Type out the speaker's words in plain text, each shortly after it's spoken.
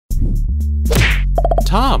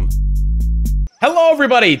Tom. Hello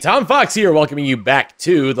everybody, Tom Fox here, welcoming you back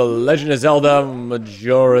to The Legend of Zelda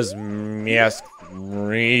Majora's Mask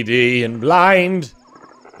 3D and blind.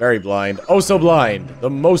 Very blind. Oh so blind. The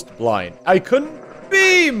most blind. I couldn't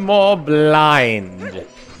be more blind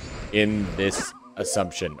in this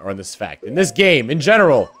assumption, or in this fact. In this game, in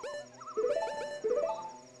general.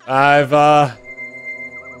 I've,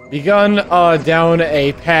 begun, down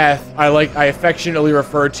a path I affectionately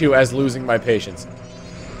refer to as losing my patience.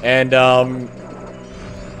 And, I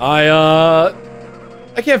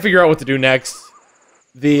can't figure out what to do next.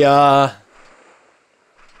 It's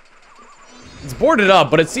boarded up,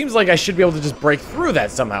 but it seems like I should be able to just break through that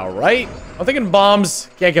somehow, right? I'm thinking bombs.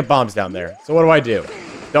 Can't get bombs down there. So what do I do?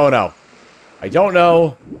 Don't know. I don't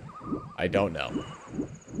know. I don't know.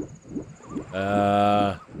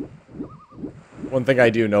 One thing I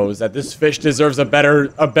do know is that this fish deserves a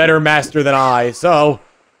better master than I, so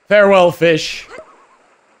farewell, fish.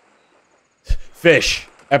 Fish.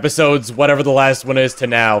 Episodes, whatever the last one is to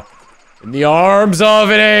now. In the arms of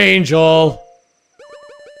an angel.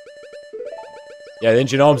 Yeah,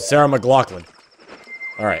 didn't you know I'm Sarah McLachlan?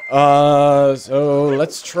 Alright, so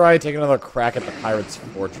let's try taking another crack at the pirate's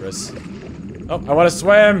fortress. Oh, I want to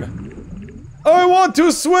swim! I want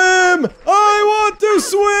to swim! I want to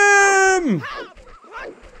swim!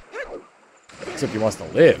 Except he wants to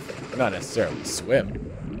live, not necessarily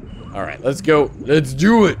swim. Alright, let's go. Let's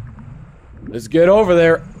do it! Let's get over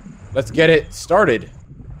there. Let's get it started.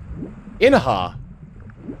 Inha.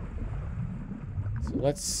 So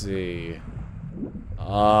let's see.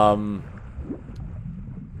 Did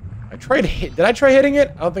I try hitting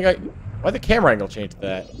it? I don't think I... Why'd the camera angle change to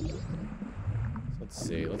that? Let's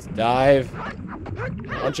see. Let's dive.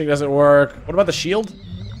 Punching doesn't work. What about the shield?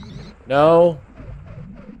 No.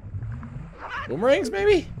 Boomerangs,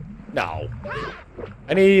 maybe? No.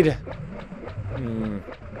 I need...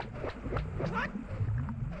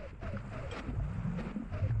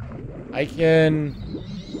 I can...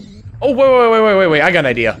 Oh, wait. I got an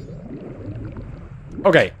idea.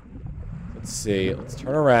 Okay. Let's see. Let's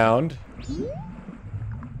turn around.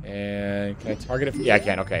 And can I target it? Yeah, I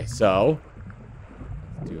can. Okay, so...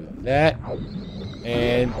 Let's do that.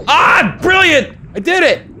 And... Ah! Brilliant! I did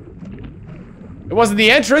it! It wasn't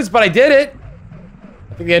the entrance, but I did it!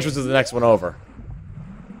 I think the entrance is the next one over.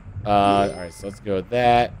 Alright, so let's go with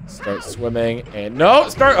that. Start swimming, and... No!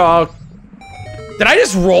 Start... Oh... Did I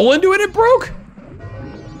just roll into it? It broke?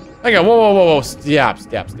 Hang on, whoa. Stop.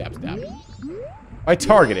 I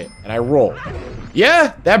target it, and I roll.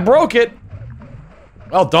 Yeah, that broke it.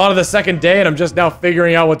 Well, dawn of the second day, and I'm just now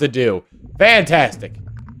figuring out what to do. Fantastic.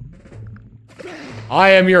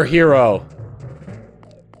 I am your hero.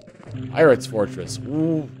 Pirate's Fortress.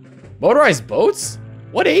 Ooh. Motorized boats?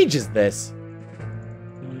 What age is this?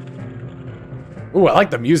 Ooh, I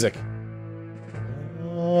like the music.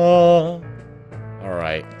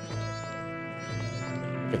 Alright. I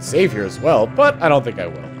could save here as well, but I don't think I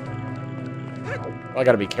will. I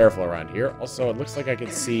gotta be careful around here. Also, it looks like I can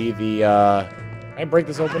see the, Can I break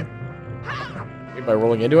this open? Maybe by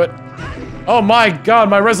rolling into it? Oh my god,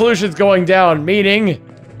 my resolution's going down, meaning...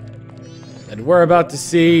 And we're about to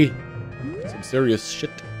see... some serious shit.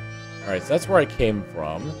 Alright, so that's where I came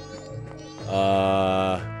from.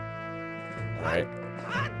 Alright.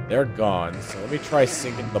 They're gone, so let me try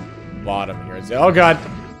sinking to the bottom here and say, oh god!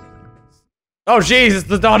 Oh jeez, it's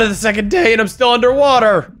the dawn of the second day and I'm still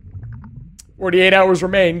underwater! 48 hours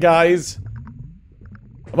remain, guys.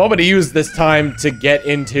 I'm hoping to use this time to get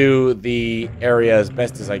into the area as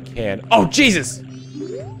best as I can. Oh, Jesus!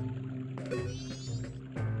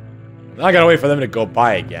 Now I gotta wait for them to go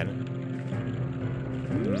by again.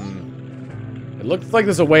 It looks like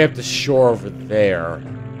there's a way up the shore over there.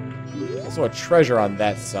 Also a treasure on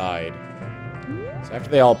that side. So after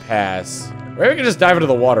they all pass... Maybe we can just dive into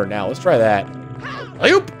the water now. Let's try that.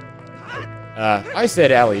 Alley-oop! I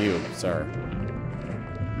said alley-oop, sir.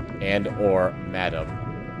 And or madam.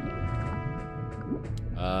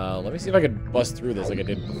 Let me see if I can bust through this like I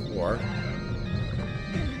did before.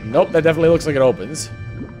 Nope, that definitely looks like it opens.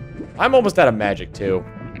 I'm almost out of magic, too.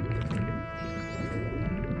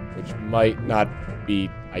 Which might not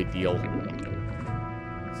be ideal.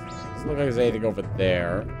 Doesn't look like there's anything over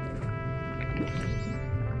there.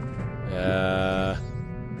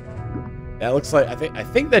 That looks like... I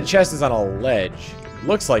think that chest is on a ledge. It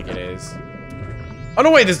looks like it is. Oh,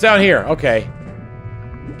 no, wait, it's down here. Okay.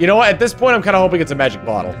 You know what? At this point, I'm kind of hoping it's a magic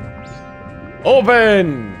bottle.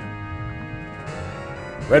 Open!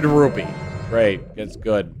 Red rupee. Great. It's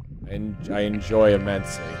good. And I enjoy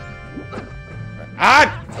immensely.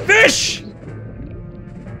 Ah! Fish!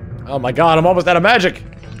 Oh my god, I'm almost out of magic!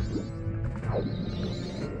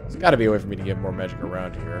 gotta be a way for me to get more magic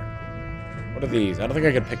around here. What are these? I don't think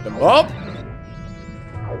I can pick them up.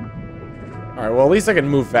 Alright, well, at least I can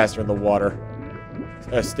move faster in the water.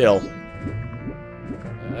 Still.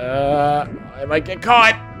 I might get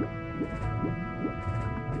caught.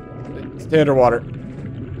 Stay underwater.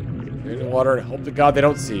 Stay underwater and hope to God they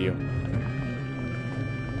don't see you.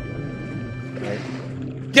 Right.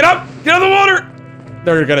 Get up! Get out of the water!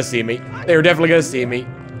 They're gonna see me. They're definitely gonna see me.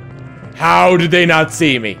 How did they not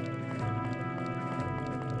see me?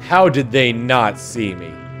 How did they not see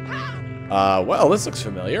me? Well, this looks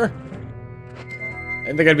familiar. I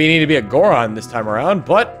didn't think I'd need to be a Goron this time around,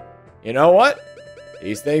 but you know what?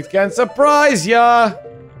 These things can surprise ya.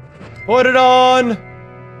 Put it on.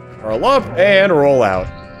 Roll up and roll out.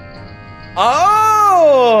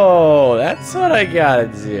 Oh, that's what I gotta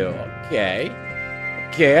do. Okay.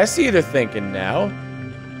 Okay, I see they're thinking now.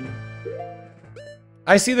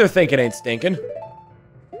 I see they're thinking ain't stinking.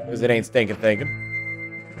 Because it ain't stinking thinking.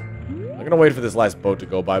 I'm gonna wait for this last boat to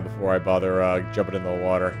go by before I bother jumping in the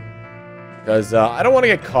water. Because I don't want to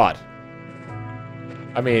get caught.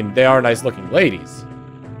 I mean, they are nice looking ladies.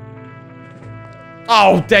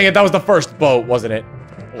 Oh, dang it, that was the first boat, wasn't it?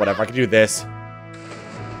 Whatever, I can do this.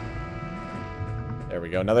 There we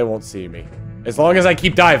go, now they won't see me. As long as I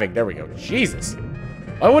keep diving. There we go. Jesus.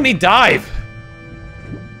 Why wouldn't he dive?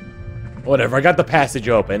 Whatever, I got the passage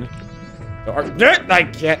open. I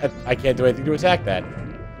can't do anything to attack that.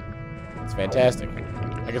 It's fantastic.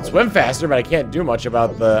 I can swim faster, but I can't do much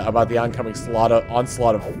about the oncoming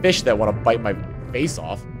onslaught of fish that want to bite my face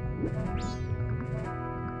off.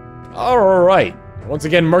 Alright. Once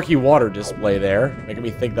again, murky water display there, making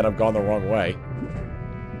me think that I've gone the wrong way.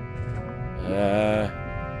 I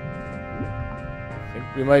think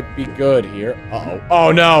we might be good here. Uh-oh.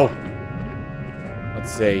 Oh, no!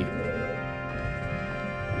 Let's see.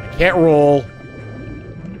 I can't roll.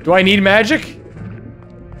 Do I need magic?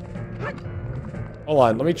 Hold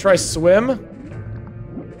on, let me try swim.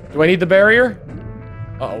 Do I need the barrier?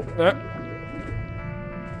 Uh-oh.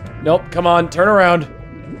 Nope, come on, turn around.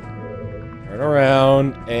 Turn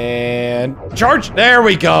around, and... charge! There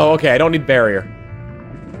we go! Okay, I don't need barrier.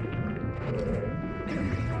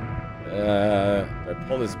 Do I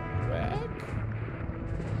pull this back?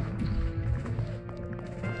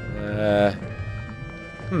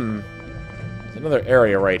 There's another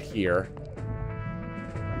area right here.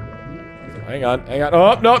 Hang on, hang on.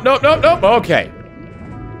 Oh, no, no, no, no. Okay.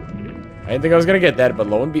 I didn't think I was gonna get that, but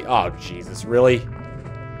lo and behold. Oh, Jesus, really?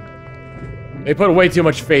 They put way too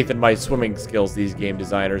much faith in my swimming skills, these game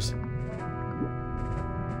designers.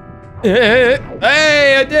 Hey,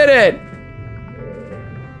 I did it!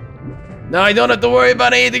 Now I don't have to worry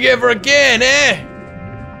about anything ever again, eh?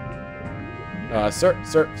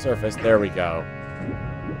 Surface, there we go.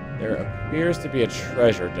 There appears to be a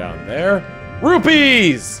treasure down there.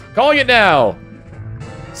 Rupees! Calling it now!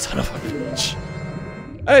 Son of a bitch.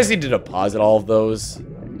 I just need to deposit all of those.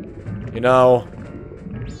 You know.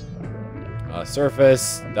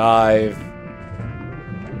 Surface, dive.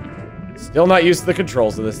 Still not used to the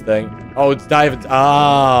controls of this thing. Oh, it's dive.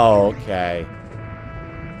 Oh, okay.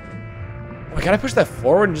 Wait, can I push that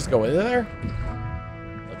forward and just go in there?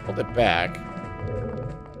 I pulled it back.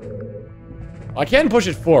 I can push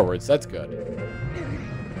it forward, so that's good.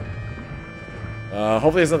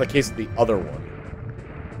 Hopefully that's not the case with the other one.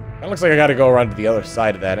 That looks like I gotta go around to the other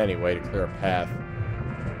side of that anyway to clear a path.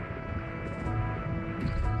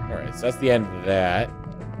 Alright, so that's the end of that.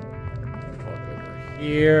 Walk over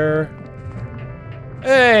here.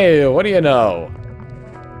 Hey, what do you know?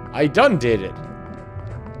 I done did it.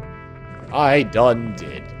 I done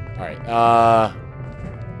did. Alright,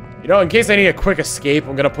 you know, in case I need a quick escape,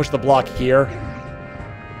 I'm gonna push the block here.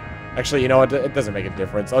 Actually, you know what? It doesn't make a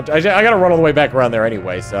difference. I gotta run all the way back around there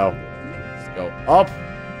anyway, so... let's go up.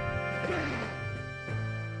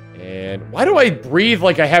 And why do I breathe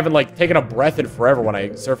like I haven't, like, taken a breath in forever when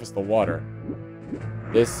I surface the water?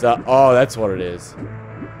 This, oh, that's what it is.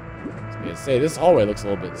 I was gonna say, this hallway looks a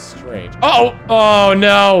little bit strange. Oh! Oh,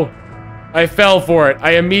 no! I fell for it.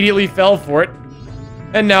 I immediately fell for it.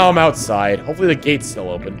 And now I'm outside. Hopefully the gate's still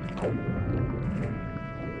open.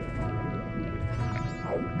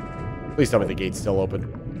 Please tell me the gate's still open.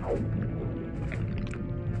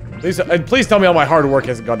 Please tell me all my hard work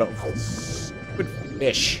hasn't gone to... stupid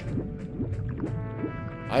fish.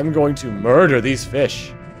 I'm going to murder these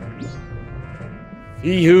fish. If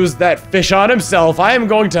he used that fish on himself, I am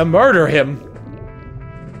going to murder him.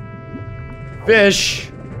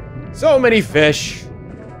 Fish. So many fish.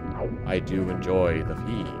 I do enjoy the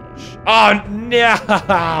fish. Oh, no!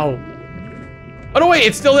 Oh, no, wait,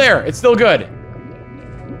 it's still there. It's still good.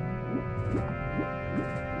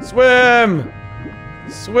 Swim!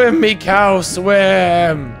 Swim, me cow,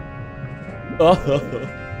 swim!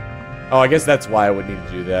 Oh, I guess that's why I would need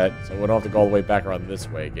to do that. So I wouldn't have to go all the way back around this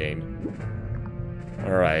way again.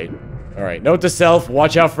 Alright. Alright, note to self,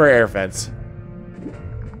 watch out for air vents.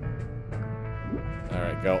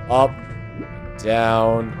 Alright, go up,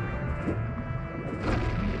 down.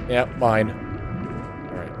 Yep, mine.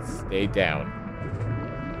 Alright, stay down.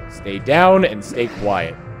 Stay down and stay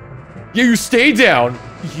quiet. Yeah, you stay down,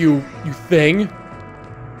 you thing.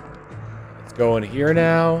 Let's go in here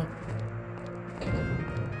now.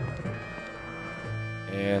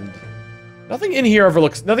 And nothing in here ever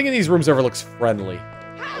looks, nothing in these rooms ever looks friendly.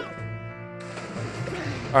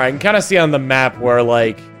 Alright, I can kind of see on the map where,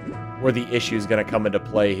 like, where the issue is going to come into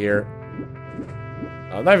play here.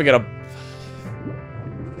 I'm not even going to...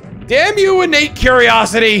 Damn you, innate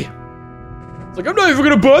curiosity! It's like, I'm not even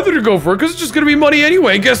going to bother to go for it, because it's just going to be money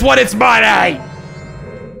anyway, and guess what? It's money!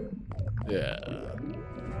 Yeah.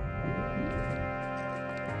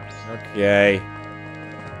 Okay.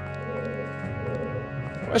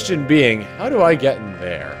 Question being, how do I get in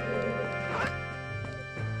there?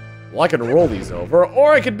 Well, I can roll these over,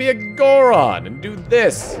 or I could be a Goron and do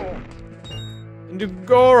this. And do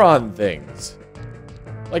Goron things.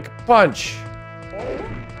 Like punch.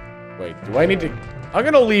 Wait, do I need to... I'm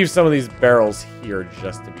gonna leave some of these barrels here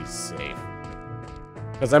just to be safe.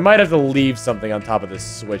 Because I might have to leave something on top of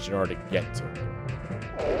this switch in order to get to it.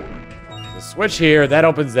 The switch here, that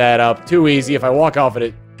opens that up. Too easy. If I walk off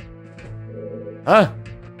it... Huh?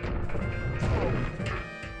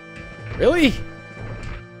 Really?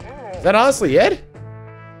 Is that honestly it?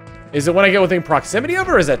 Is it when I get within proximity of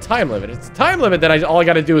it, or is that time limit? If it's time limit, then all I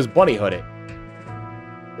gotta do is bunny hood it.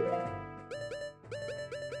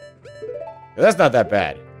 That's not that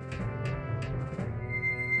bad.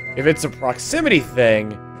 If it's a proximity thing,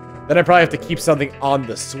 then I probably have to keep something on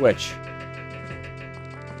the switch.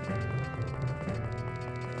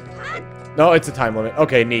 No, it's a time limit.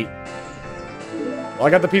 Okay, neat. Well, I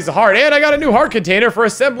got the piece of heart, and I got a new heart container for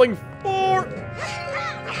assembling 4.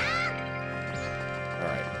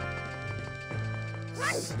 Alright.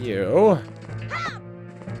 You.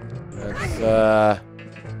 Let's,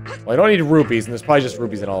 well, I don't need rupees, and there's probably just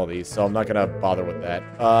rupees in all of these, so I'm not gonna bother with that.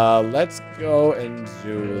 Let's go and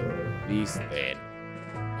do these then.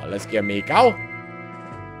 Let's get me cow.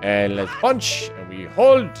 And let's punch, and we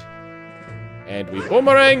hold. And we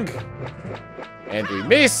boomerang. And we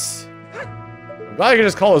miss. I'm glad I can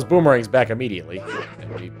just call those boomerangs back immediately.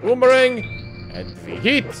 And we boomerang. And we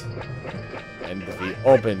hit. And we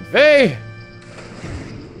open way.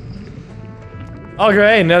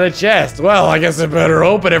 Okay, another chest. Well, I guess I better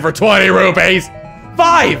open it for 20 rupees.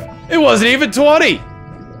 5! It wasn't even 20!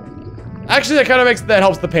 Actually, that kind of makes, that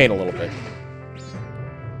helps the pain a little bit.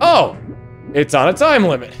 Oh! It's on a time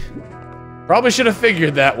limit. Probably should have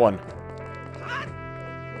figured that one.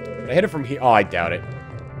 Can I hit it from here? Oh, I doubt it.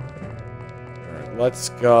 Alright, let's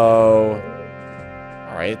go.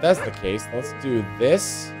 Alright, if that's the case, let's do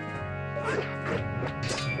this.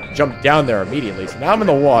 Jump down there immediately. So now I'm in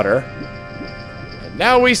the water.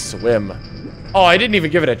 Now we swim. Oh, I didn't even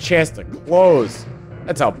give it a chance to close.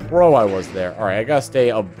 That's how pro I was there. Alright, I gotta stay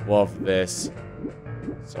above this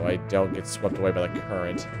so I don't get swept away by the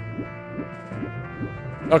current.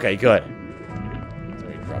 Okay, good. So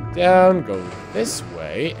we drop down, go this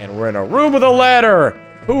way, and we're in a room with a ladder!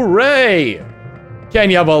 Hooray! Can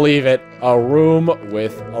you believe it? A room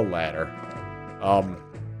with a ladder.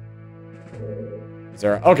 Is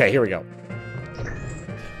there... Okay, here we go.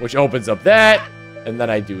 Which opens up that. And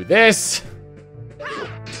then I do this.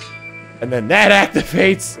 And then that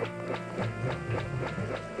activates.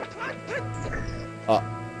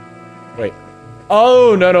 Wait.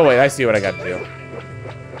 Oh, no, wait. I see what I got to do.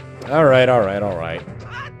 Alright.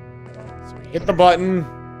 So we hit the button.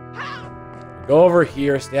 Go over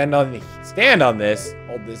here. Stand on this.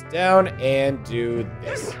 Hold this down. And do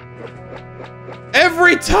this.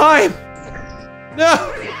 Every time! No!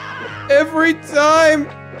 Every time!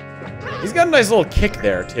 He's got a nice little kick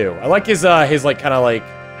there, too. I like his like, kind of like...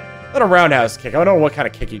 Not a roundhouse kick. I don't know what kind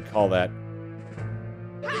of kick you'd call that.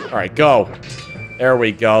 Alright, go. There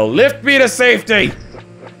we go. Lift me to safety!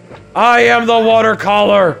 I am the water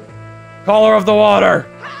caller! Caller of the water!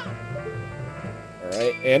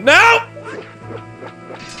 Alright, and now!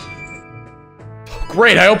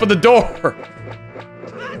 Great, I opened the door!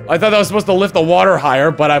 I thought that was supposed to lift the water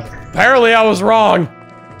higher, but apparently I was wrong.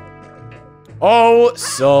 Oh,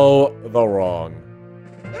 so the wrong.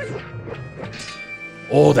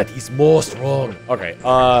 Oh, that is most wrong. Okay,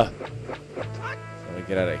 let me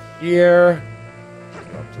get out of here.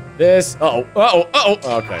 Go up to this.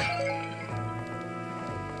 Okay.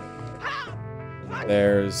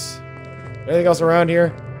 There's anything else around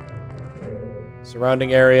here?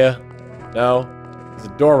 Surrounding area? No. There's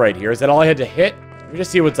a door right here. Is that all I had to hit? Let me just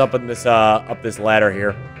see what's up in this up this ladder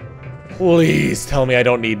here. Please tell me I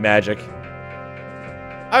don't need magic.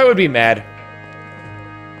 I would be mad.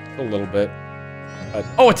 A little bit.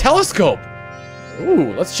 Oh, a telescope!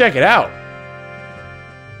 Ooh, let's check it out.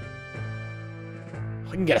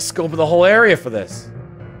 I can get a scope of the whole area for this.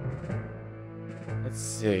 Let's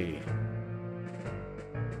see.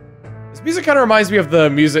 This music kind of reminds me of the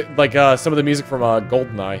music, like some of the music from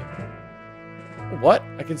GoldenEye. What?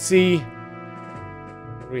 I can see...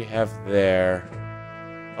 What do we have there?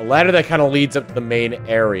 A ladder that kind of leads up to the main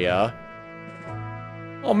area.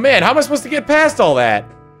 Oh man, how am I supposed to get past all that?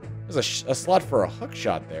 There's a slot for a hook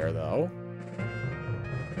shot there, though.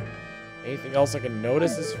 Anything else I can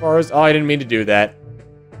notice as far as... Oh, I didn't mean to do that.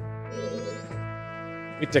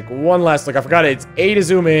 Let me take one last look. I forgot it. It's A to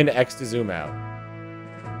zoom in, X to zoom out.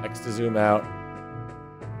 X to zoom out.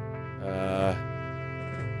 A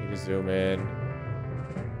to zoom in.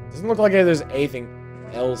 Doesn't look like there's anything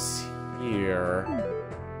else here.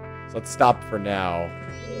 So let's stop for now.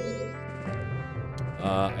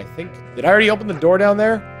 I think... Did I already open the door down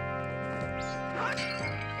there?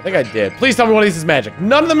 I think I did. Please tell me one of these is magic.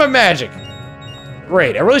 None of them are magic.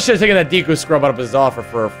 Great. I really should have taken that Deku scrub out of his offer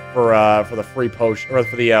for the free potion, or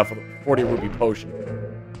for the 40 rupee potion.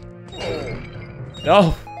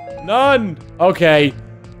 No, none. Okay.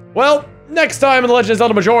 Well, next time in The Legend of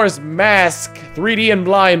Zelda Majora's Mask 3D and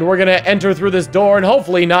Blind, we're gonna enter through this door and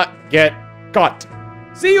hopefully not get caught.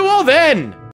 See you all then.